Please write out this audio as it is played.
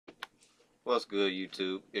What's good,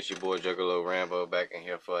 YouTube? It's your boy Juggalo Rambo back in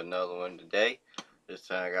here for another one today. This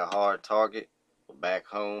time I got hard target. We're back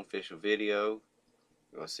home, official video.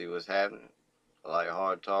 We're gonna see what's happening. I like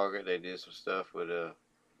hard target. They did some stuff with the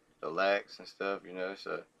lax and stuff, you know.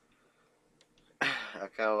 So I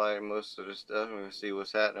kind of like most of the stuff. We're gonna see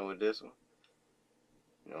what's happening with this one.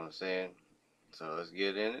 You know what I'm saying? So let's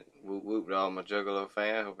get in it. Whoop whoop to all my Juggalo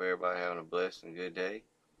fans. Hope everybody having a blessed and good day.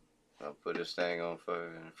 I'll put this thing on for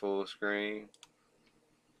full screen,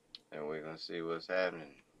 and we're gonna see what's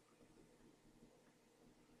happening.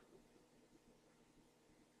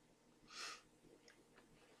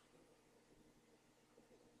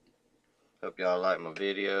 Hope y'all like my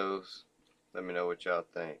videos. Let me know what y'all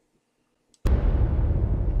think.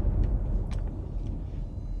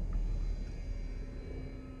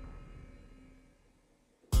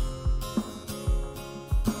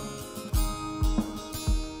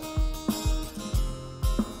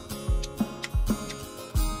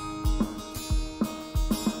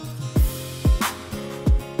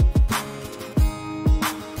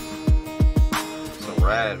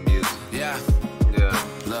 Ride music. Yeah.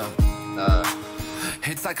 Look.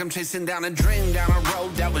 It's like I'm chasing down a dream down a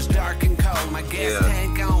road that was dark and cold. My gas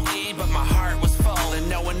tank on E, but my heart was full, and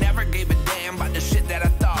no one ever gave a damn about the shit that I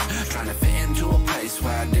thought. Trying to fit into a place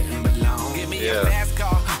where I didn't belong. Give me a fast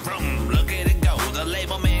car, vroom, look at it go. The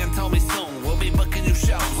label man told me soon we'll be booking new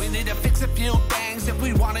shows. We need to fix a few things if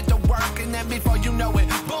we want it to work, and then before you know it,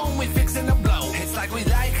 boom, we fixing to blow. It's like we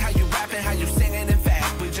like how you rapping, how you singing. In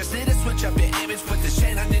fact, we just need to switch up your image, put the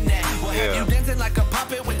chain on your neck. We'll have you dancing like a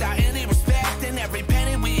puppet without any respect, and every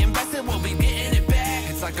penny we invested, we'll be getting it back.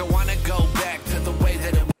 It's like I wanna go back to the way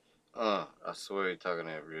that it I swear you're talking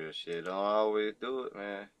that real shit. Don't always do it,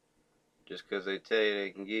 man. Just cause they tell you they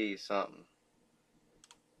can give you something.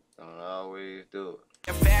 Don't always do it.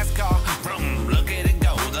 A fast car, vroom, look at it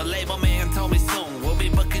go. The label man told me soon we'll be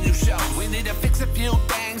booking new shows. We need to fix a few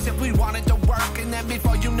things if we want it to work, and then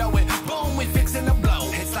before you know it, boom, we fixing to blow.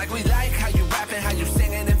 It's like we like how you rapping, how you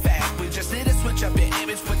singing. In fact, we just need to switch up your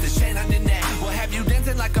image, put the chain on your neck. We'll have you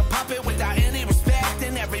dancing like a puppet without any respect,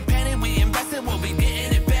 and every penny we invested, we'll be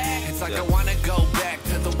getting it back. It's like I wanna go back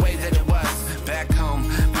to the way that it was back home,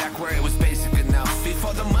 back where it was basic enough.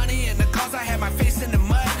 Before the money and the cars, I had my face in the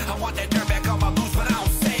mud. I want that dirt back on my boots, but I don't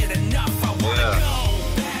say it enough. I wanna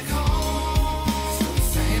go back home. Still the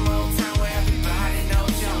same old town where everybody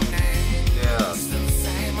knows your name. Still the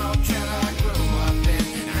same old trailer I grew up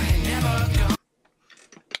in. I ain't never gone.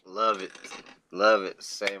 Love it. Love it.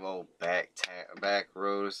 Same old back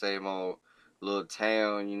road, same old little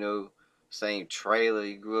town, you know. Same trailer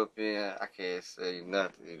you grew up in. I can't say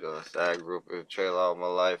nothing, you know. So I grew up in a trailer all my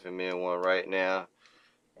life, and me in one right now.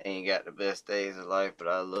 Ain't got the best days of life, but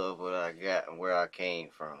I love what I got and where I came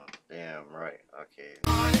from. Damn right. Okay.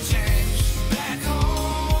 On a change back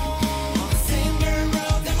home, on the same dirt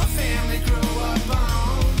road that my family grew up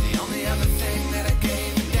on. The only other thing that I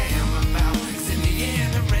gave a damn about is in the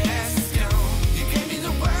end the rest is gone. You gave me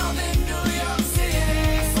the world in New York City.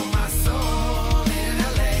 I sold my soul in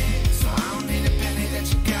LA, so I don't need a penny that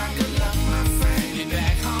you got. Good luck, my friend. Be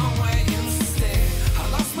back home where you used to stay. I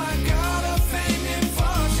lost my girl to fame and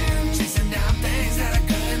fortune, chasing down things that I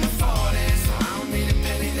couldn't afford it. So I don't need a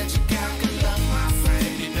penny that you got. Good luck, my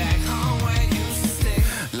friend. Be back home where you used to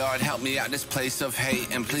stay. Lord, help me out this place of hate,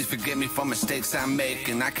 and please forgive me for mistakes I make.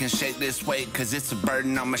 And I can shake this weight, cause it's a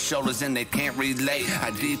burden on my shoulders and they can't relate.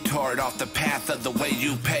 I detoured off the path of the way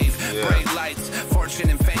you pave. Bright lights, fortune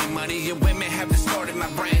and fame, money and women have distorted my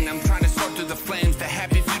brain. I'm trying to sort through the flames. The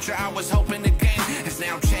happy future I was hoping to gain is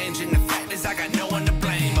now changing. The fact is I got no one to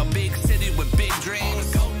blame. A big city with big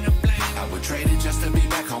dreams, I would trade it just to be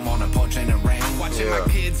back home on a porch in the rain. Watching my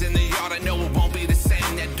kids in the yard, I know it won't be the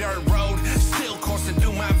same. That dirt road still coursing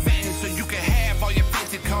through my veins. So you can have all your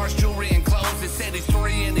fancy cars, jewelry and clothes. It's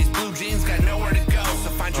 83 and these blue jeans got nowhere to go. So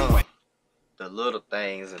find your way. The little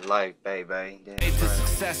things in life, baby. Damn to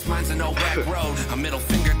success, mine's an old back road. A middle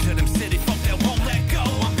finger to them city folk that won't let go.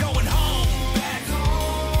 I'm going home. Back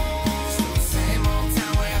home. Still the same old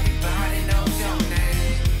town where everybody knows your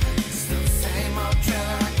name. Still the same old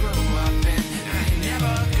trailer I grew up in. I ain't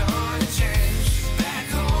never gonna change. Back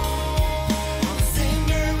home, on the same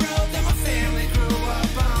dirt road that my family grew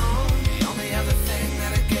up on. The only other thing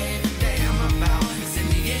that I gave a damn about is in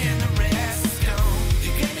the end the rest is gone.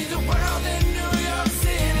 You gave me the world in New York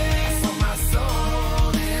City. I sold my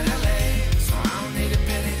soul in LA, so I don't need a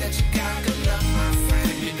penny that you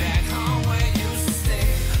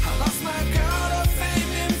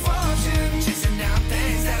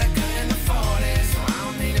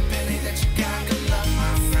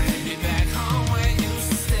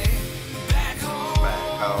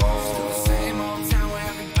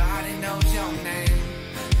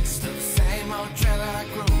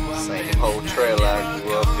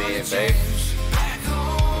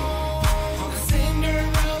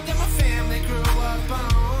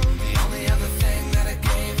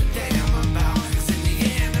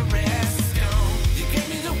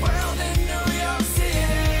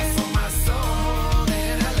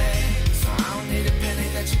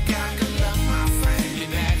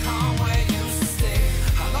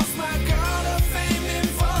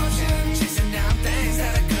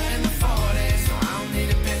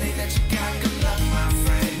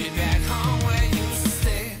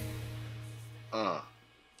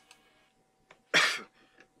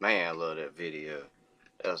video.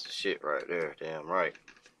 That's the shit right there. Damn right.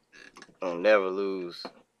 Don't never lose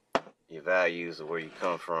your values of where you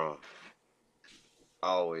come from.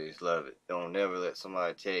 Always love it. Don't never let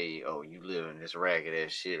somebody tell you, oh, you live in this ragged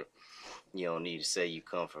ass shit. You don't need to say you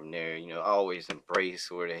come from there. You know, always embrace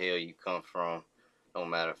where the hell you come from. No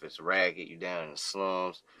matter if it's ragged, you down in the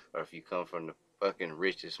slums, or if you come from the fucking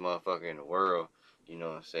richest motherfucker in the world. You know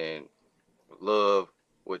what I'm saying? Love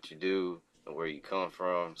what you do and where you come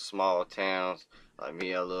from. Small towns. Like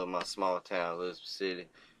me, I love my small town, Elizabeth City.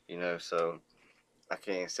 You know, so I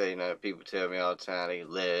can't say nothing. People tell me all the time they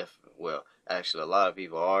left. Well, actually, a lot of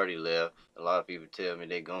people already left. A lot of people tell me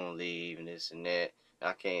they gonna leave and this and that.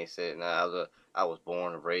 I can't say nothing. I was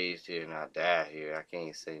born and raised here and I died here. I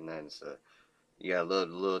can't say nothing. So you gotta love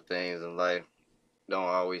the little things in life. Don't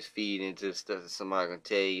always feed into the stuff that somebody can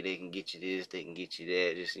tell you. They can get you this, they can get you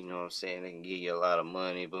that. Just, you know what I'm saying? They can give you a lot of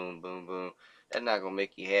money. Boom, boom, boom. That's not gonna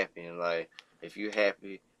make you happy in life. If you're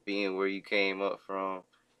happy being where you came up from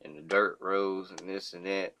and the dirt roads and this and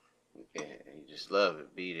that, yeah, you just love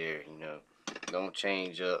it. Be there, you know. Don't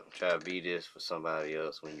change up and try to be this for somebody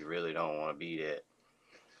else when you really don't want to be that.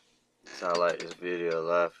 So I like this video a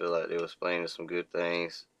lot. I feel like they were explaining some good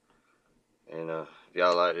things. And if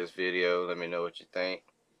y'all like this video, let me know what you think.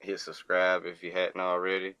 Hit subscribe if you hadn't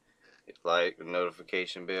already. Hit like the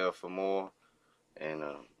notification bell for more. And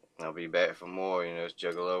I'll be back for more. You know, it's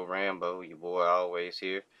Juggalo Rambo, your boy always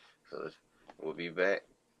here. So we'll be back.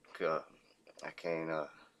 I can't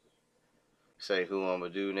say who I'm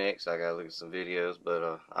gonna do next. I gotta look at some videos,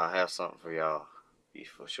 but I'll have something for y'all. Be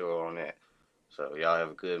for sure on that. So y'all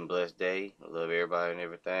have a good and blessed day. I love everybody and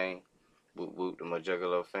everything. Whoop whoop to my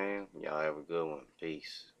Juggalo fam. Y'all have a good one.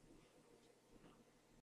 Peace.